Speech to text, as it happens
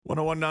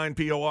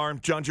1019 POR.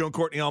 John, Joe, and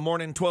Courtney all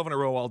morning, 12 in a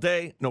row all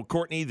day. No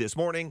Courtney this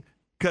morning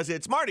because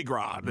it's Mardi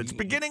Gras. It's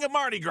beginning of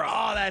Mardi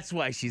Gras. Oh, that's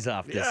why she's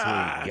off this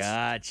Yes. week.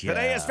 Gotcha.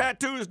 Today is Fat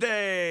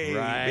Tuesday.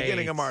 Right.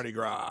 Beginning of Mardi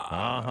Gras.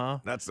 Uh-huh.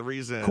 That's the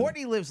reason.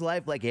 Courtney lives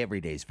life like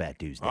every day's Fat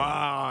Tuesday.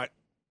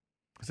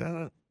 Is that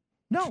a...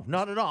 No,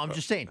 not at all. I'm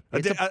just saying. A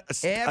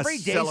Every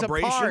day's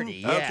celebration? a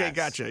party. Okay, Yes.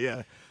 gotcha.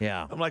 Yeah.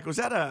 Yeah. I'm like, was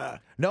that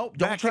a Nope,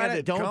 don't try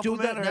to. backhanded Don't do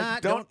compliment that.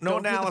 or Don't no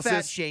do the analysis?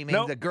 fat shaming.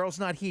 Nope. The girl's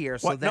not here,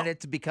 so What? then No.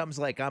 it becomes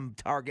like I'm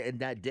targeting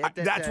that.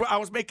 That's what I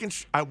was making.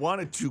 I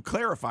wanted to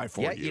clarify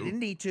for Yeah, you. you didn't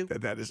need to.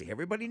 That is.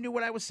 Everybody knew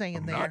what I was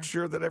saying there. Not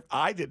sure that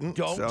I didn't.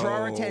 Don't so... draw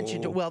our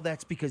attention to. Well,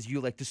 that's because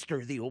you like to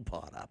stir the old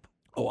pot up.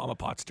 Oh, I'm a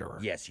pot stirrer.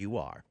 Yes, you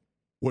are.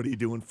 What are you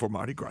doing for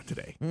Mardi Gras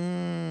today?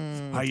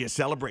 How are you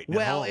celebrating?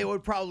 Well, at it home?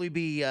 would probably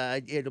be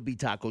it'll be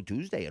Taco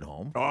Tuesday at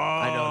home. Oh,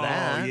 I know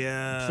that.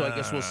 Yeah. So I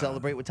guess we'll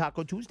celebrate with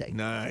Taco Tuesday.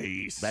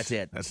 Nice. That's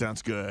it. That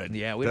sounds good.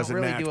 Yeah, we don't Doesn't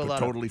really match, do a but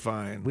lot of- totally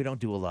fine. We don't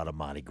do a lot of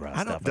Mardi Gras I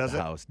don't- stuff at does the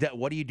it? house.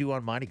 What do you do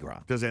on Mardi Gras?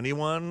 Does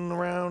anyone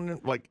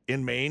around, like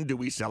in Maine, do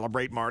we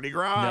celebrate Mardi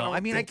Gras? No, I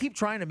mean I think- keep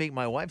trying to make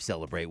my wife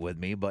celebrate with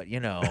me, but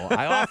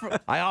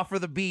I offer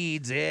the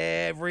beads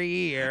every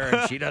year,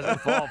 and she doesn't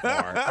fall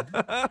for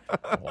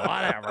it.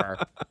 Whatever.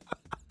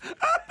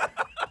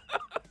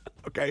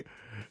 Okay.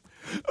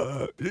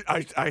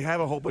 I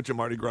have a whole bunch of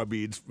Mardi Gras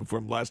beads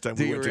from last time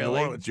Do we you went to New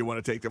really? Orleans. You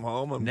want to take them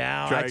home? And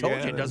Now try I told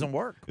again you it doesn't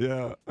work.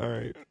 Yeah. All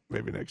right.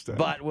 Maybe next time.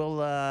 But we'll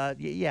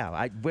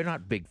we're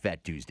not big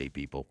Fat Tuesday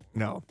people.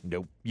 no.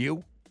 Nope.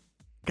 You?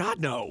 God,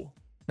 no.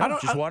 No, I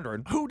don't, just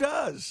wondering. Who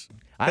does?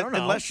 I don't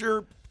know. Unless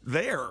you're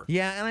there.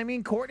 Yeah, and I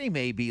mean Courtney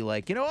may be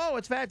like,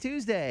 it's Fat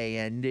Tuesday,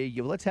 and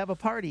let's have a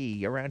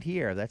party around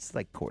here. That's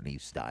like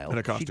Courtney's style. And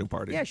a costume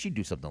party. Yeah, she'd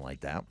do something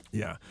like that.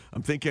 Yeah.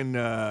 I'm thinking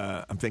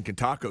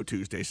Taco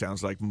Tuesday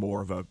sounds like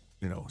more of a,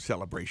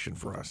 celebration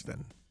for us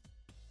than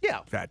Yeah,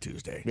 Fat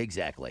Tuesday.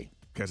 exactly.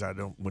 Because I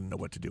wouldn't know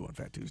what to do on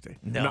Fat Tuesday.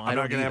 No, I'm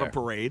not going to have a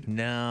parade.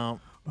 No,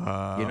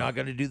 you're not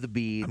going to do the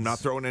beads. I'm not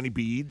throwing any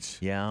beads.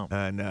 Yeah,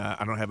 And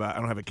I don't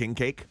have a king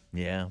cake.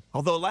 yeah.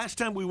 Although last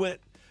time we went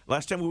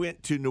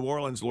to New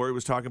Orleans, Lori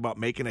was talking about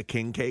making a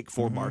king cake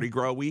for Mardi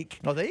Gras week.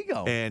 Oh, there you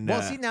go. And,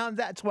 well, see, now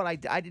that's what I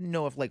didn't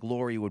know if like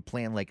Lori would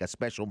plan like a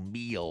special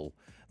meal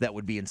that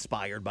would be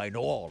inspired by New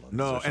Orleans.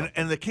 No, or something.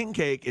 and the king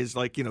cake is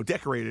like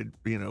decorated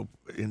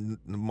in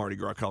the Mardi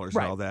Gras colors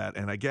Right. and all that.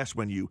 And I guess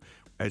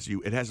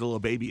it has a little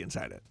baby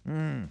inside it.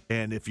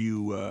 And if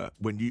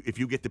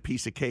you get the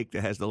piece of cake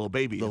that has the little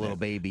baby, The in little it,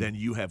 baby. then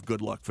you have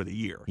good luck for the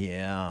year.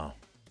 Yeah,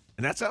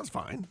 And that sounds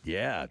fine.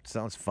 yeah. It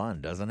sounds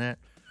fun, doesn't it?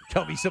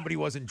 Tell me somebody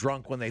wasn't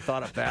drunk when they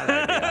thought of that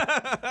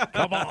idea.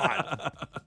 Come on.